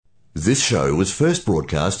This show was first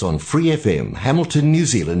broadcast on Free FM, Hamilton, New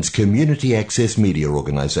Zealand's community access media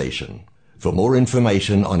organisation. For more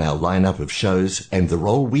information on our lineup of shows and the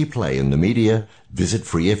role we play in the media, visit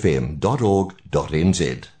freefm.org.nz.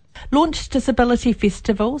 Launch Disability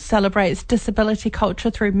Festival celebrates disability culture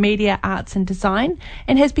through media, arts and design,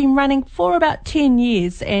 and has been running for about 10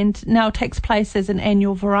 years and now takes place as an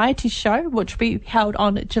annual variety show, which will be held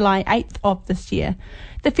on July 8th of this year.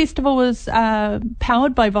 The festival was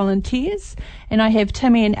powered by volunteers, and I have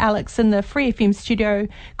Timmy and Alex in the Free FM studio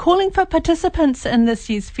calling for participants in this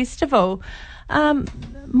year's festival.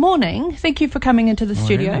 Morning. Thank you for coming into the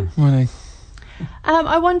studio. Morning.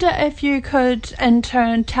 I wonder if you could, in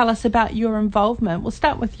turn, tell us about your involvement. We'll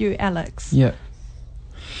start with you, Alex.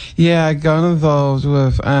 Yeah, I got involved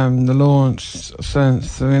with the launch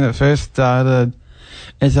since when it first started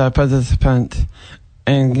as a participant.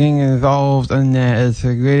 And getting involved in that is a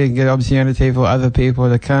really good opportunity for other people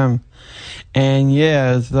to come. And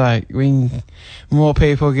yeah, it's like when more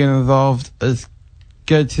people get involved, it's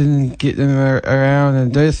good to get them around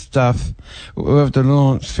and do stuff with the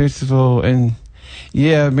launch festival. And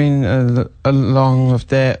yeah, I've been along with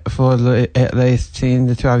that for at least 10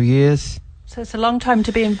 to 12 years. So it's a long time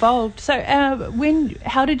to be involved. So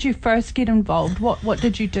how did you first get involved? What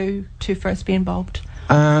did you do to first be involved?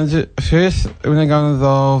 First, when I got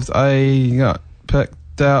involved, I got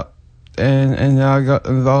picked up and I got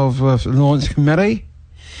involved with the launch committee,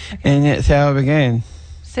 and that's how it began.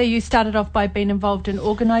 So you started off by being involved in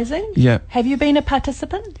organising? Yeah. Have you been a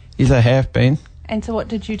participant? Yes, I have been. And so what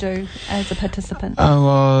did you do as a participant? I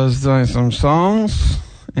was doing some songs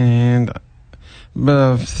and a bit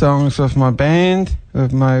of songs with my band,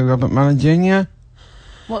 with my Robert Mullen Jr.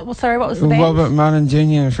 What was the band? Robert Mullen Jr.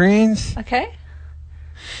 and Friends. Okay.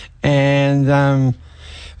 And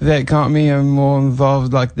that got me more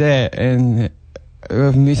involved like that. And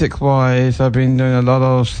with music-wise, I've been doing a lot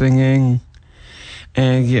of singing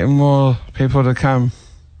and getting more people to come.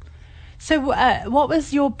 So what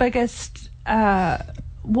was your biggest...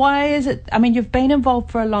 why is it... I mean, you've been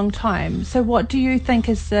involved for a long time. So what do you think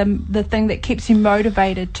is the thing that keeps you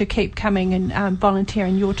motivated to keep coming and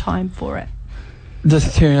volunteering your time for it?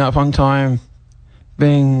 Just turning up on time,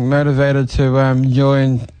 being motivated to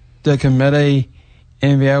join the committee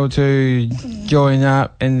and be able to join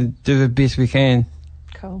up and do the best we can.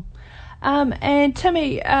 Cool. And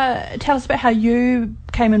Timmy, tell us about how you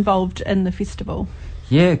came involved in the festival.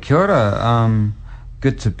 Yeah, kia ora.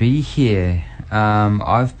 Good to be here.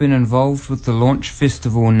 I've been involved with the Launch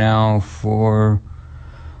Festival now we're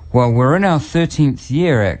in our 13th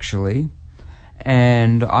year actually,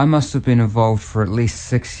 and I must have been involved for at least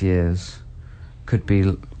 6 years. Could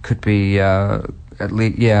be at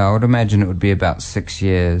least, yeah, I would imagine it would be about 6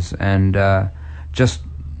 years. And just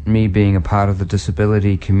me being a part of the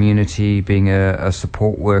disability community, being a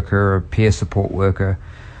support worker, a peer support worker,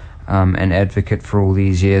 an advocate for all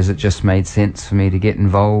these years, it just made sense for me to get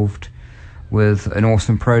involved with an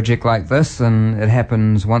awesome project like this. And it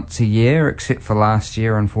happens once a year, except for last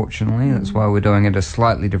year, unfortunately. That's why we're doing it a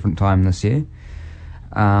slightly different time this year.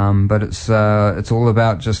 But it's all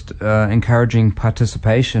about just encouraging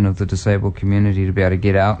participation of the disabled community to be able to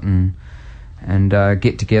get out and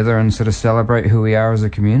get together and sort of celebrate who we are as a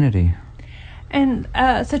community. And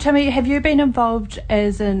so, Timmy, have you been involved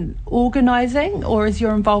as an organising, or is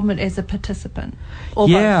your involvement as a participant? Or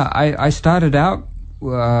yeah, I started out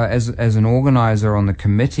as an organiser on the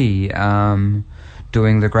committee,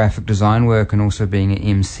 doing the graphic design work and also being an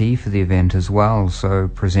MC for the event as well. So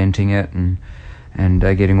presenting it and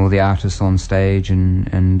getting all the artists on stage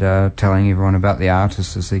and telling everyone about the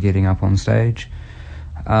artists as they're getting up on stage.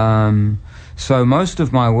 So most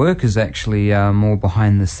of my work is actually more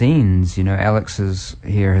behind the scenes. You know, Alex has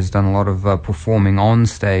done a lot of performing on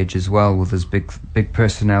stage as well with his big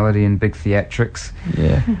personality and big theatrics.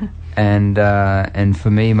 Yeah. And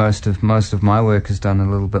for me, most of my work is done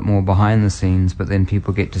a little bit more behind the scenes. But then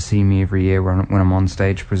people get to see me every year when I'm on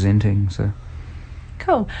stage presenting. So.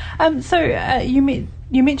 Cool.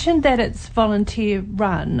 You mentioned that it's volunteer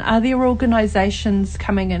run. Are there organisations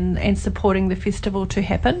coming in and supporting the festival to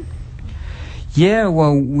happen? Yeah,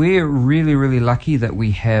 well, we're really, really lucky that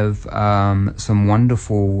we have some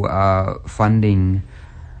wonderful funding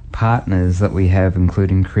partners that we have,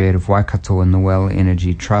 including Creative Waikato and the Well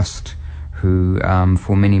Energy Trust, who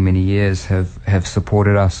for many, many years have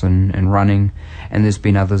supported us in running, and there's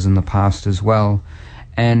been others in the past as well.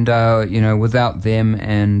 And, without them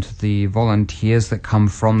and the volunteers that come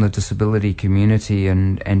from the disability community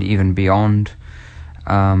and even beyond,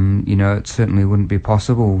 it certainly wouldn't be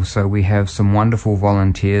possible. So we have some wonderful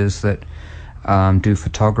volunteers that do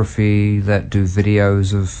photography, that do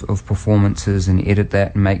videos of performances and edit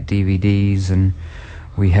that and make DVDs, and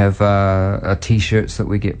we have T-shirts that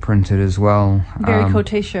we get printed as well. Very cool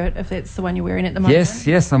T-shirt, if that's the one you're wearing at the moment.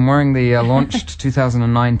 Yes, I'm wearing the launched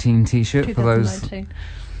 2019 T-shirt for those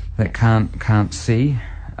that can't see.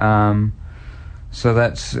 So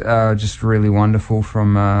that's just really wonderful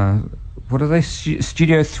from what are they?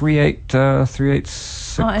 Studio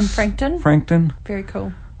 386. Oh, in Frankton. Frankton. Very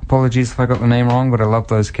cool. Apologies if I got the name wrong, but I love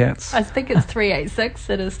those cats. I think it's 386.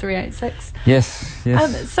 It is 386. Yes.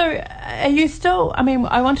 So are you still,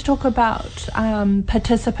 I want to talk about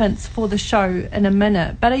participants for the show in a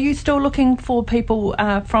minute, but are you still looking for people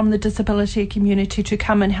from the disability community to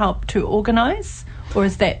come and help to organise, or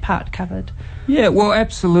is that part covered? Yeah, well,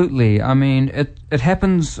 absolutely. It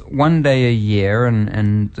happens one day a year,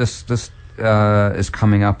 and this is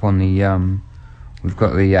coming up on the... We've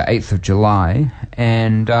got the 8th of July,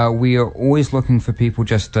 and we are always looking for people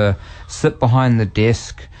just to sit behind the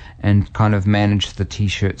desk and kind of manage the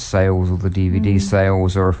T-shirt sales or the DVD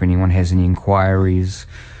sales, or if anyone has any inquiries,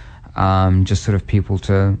 just sort of people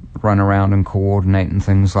to run around and coordinate and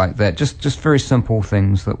things like that. Just very simple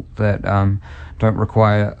things that don't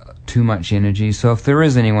require too much energy. So if there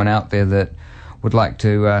is anyone out there that would like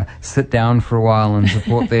to sit down for a while and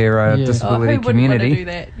support their disability community. Who wouldn't want to do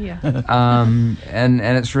that? Yeah. And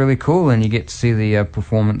it's really cool, and you get to see the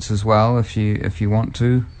performance as well if you want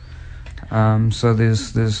to. So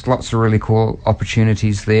there's lots of really cool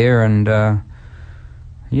opportunities there, and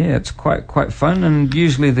it's quite fun, and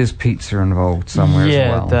usually there's pizza involved somewhere as well.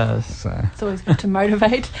 Yeah, it does. So. It's always good to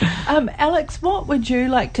motivate. Alex, what would you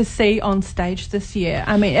like to see on stage this year?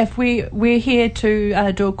 If we're here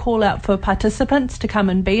to do a call out for participants to come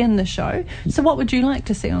and be in the show, so what would you like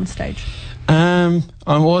to see on stage? I'm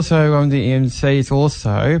also on the MCs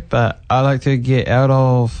also, but I like to get out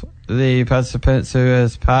of the participants who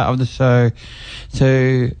is part of the show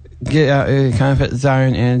to get out of the comfort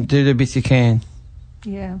zone and do the best you can.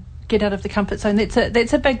 Yeah, get out of the comfort zone.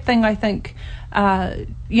 That's a big thing, I think.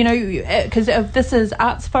 Because this is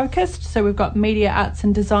arts focused, so we've got media, arts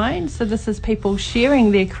and design. So this is people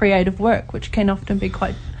sharing their creative work, which can often be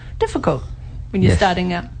quite difficult when you're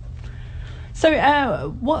starting out.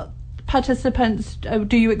 So, what participants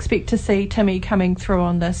do you expect to see, Timmy, coming through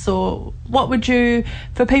on this, or what would you,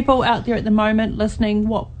 for people out there at the moment listening,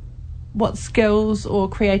 what skills or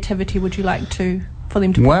creativity would you like for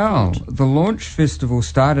them to Well, the Launch Festival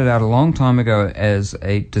started out a long time ago as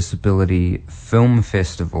a disability film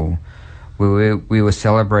festival, where we were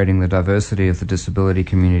celebrating the diversity of the disability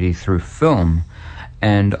community through film.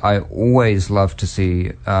 And I always love to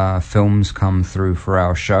see films come through for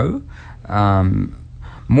our show.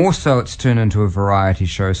 More so, it's turned into a variety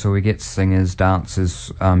show, so we get singers,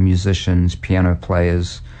 dancers, musicians, piano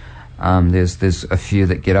players. There's a few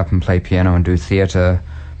that get up and play piano and do theatre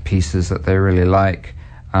pieces that they really like.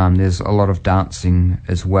 There's a lot of dancing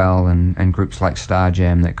as well, and groups like Star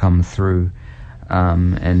Jam that come through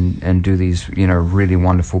and do these really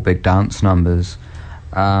wonderful big dance numbers.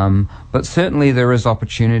 But certainly there is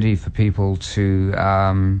opportunity for people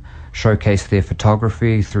to showcase their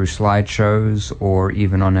photography through slideshows, or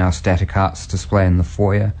even on our static arts display in the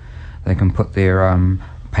foyer. They can put their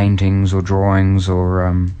paintings or drawings,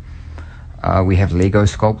 or we have Lego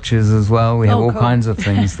sculptures as well. We have all kinds of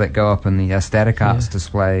things that go up in the static arts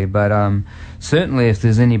display. But certainly if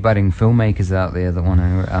there's any budding filmmakers out there that want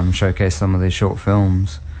to showcase some of their short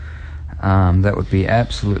films, that would be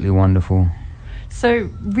absolutely wonderful. So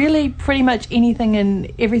really pretty much anything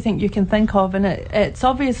and everything you can think of, and it's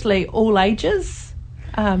obviously all ages.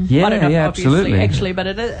 I don't know if obviously, absolutely. Actually, but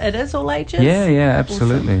it is all ages. Yeah,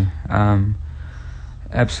 absolutely. Awesome.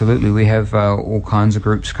 Absolutely, we have all kinds of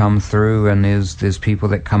groups come through, and there's people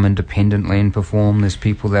that come independently and perform. There's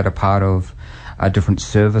people that are part of different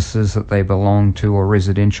services that they belong to, or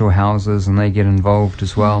residential houses, and they get involved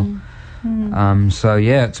as well. So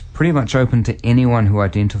it's pretty much open to anyone who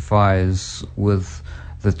identifies with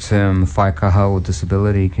the term whaikaha or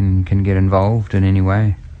disability can get involved in any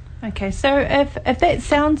way. Okay, so if that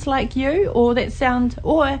sounds like you, or if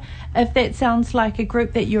that sounds like a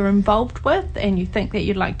group that you're involved with and you think that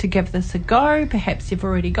you'd like to give this a go, perhaps you've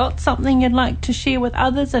already got something you'd like to share with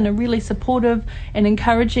others in a really supportive and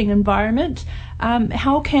encouraging environment,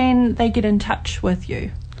 how can they get in touch with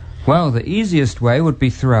you? Well, the easiest way would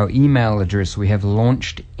be through our email address. We have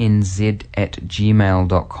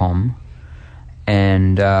launchdnz@gmail.com.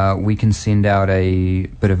 And we can send out a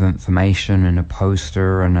bit of information and a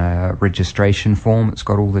poster and a registration form. It's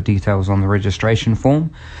got all the details on the registration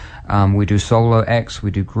form. We do solo acts,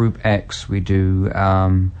 we do group acts, we do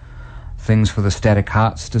things for the static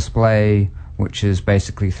arts display. which is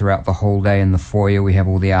basically throughout the whole day in the foyer we have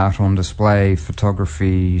all the art on display,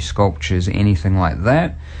 photography, sculptures, anything like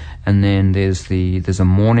that. And then there's a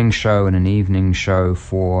morning show and an evening show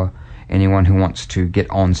for anyone who wants to get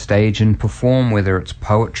on stage and perform, whether it's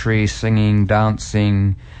poetry, singing,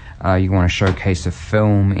 dancing, you want to showcase a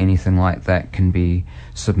film, anything like that can be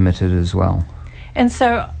submitted as well. And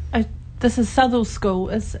so this is Southall School,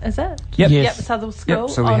 is it? Yep. Yep, Yes. Southall School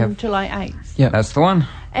So we on have July 8th. Yep. That's the one.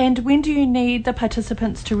 And when do you need the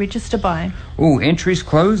participants to register by? Oh, entries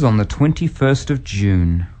close on the 21st of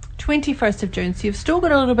June. 21st of June, so you've still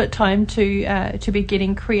got a little bit of time to be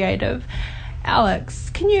getting creative.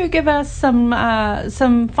 Alex, can you give us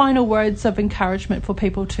some final words of encouragement for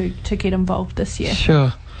people to get involved this year?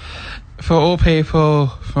 Sure. For all people,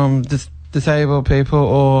 from disabled people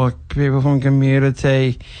or people from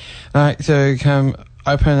community, like to come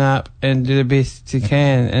open up and do the best you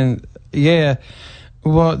can. And yeah,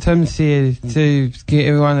 what Tim said, to get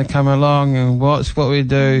everyone to come along and watch what we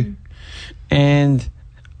do. And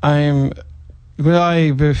I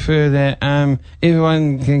prefer that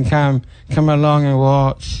everyone can come along and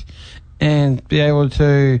watch and be able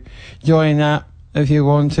to join up if you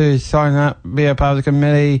want to, sign up, be a part of the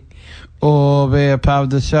committee or be a part of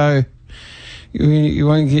the show. You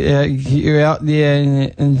want to get you out there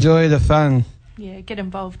and enjoy the fun. Yeah, get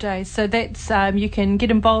involved, So that's you can get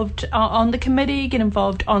involved on the committee, get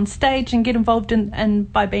involved on stage, and get involved in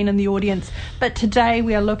by being in the audience. But today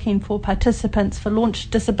we are looking for participants for Launch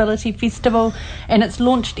Disability Festival, and it's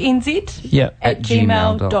launched NZ at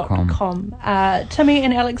gmail.com. Timmy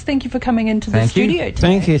and Alex, thank you for coming into the studio today.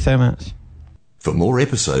 Thank you so much. For more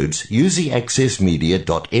episodes, use the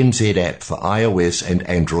accessmedia.nz app for iOS and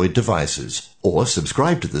Android devices, or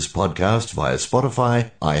subscribe to this podcast via Spotify,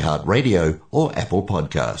 iHeartRadio, or Apple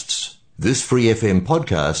Podcasts. This Free FM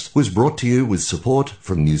podcast was brought to you with support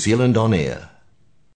from New Zealand On Air.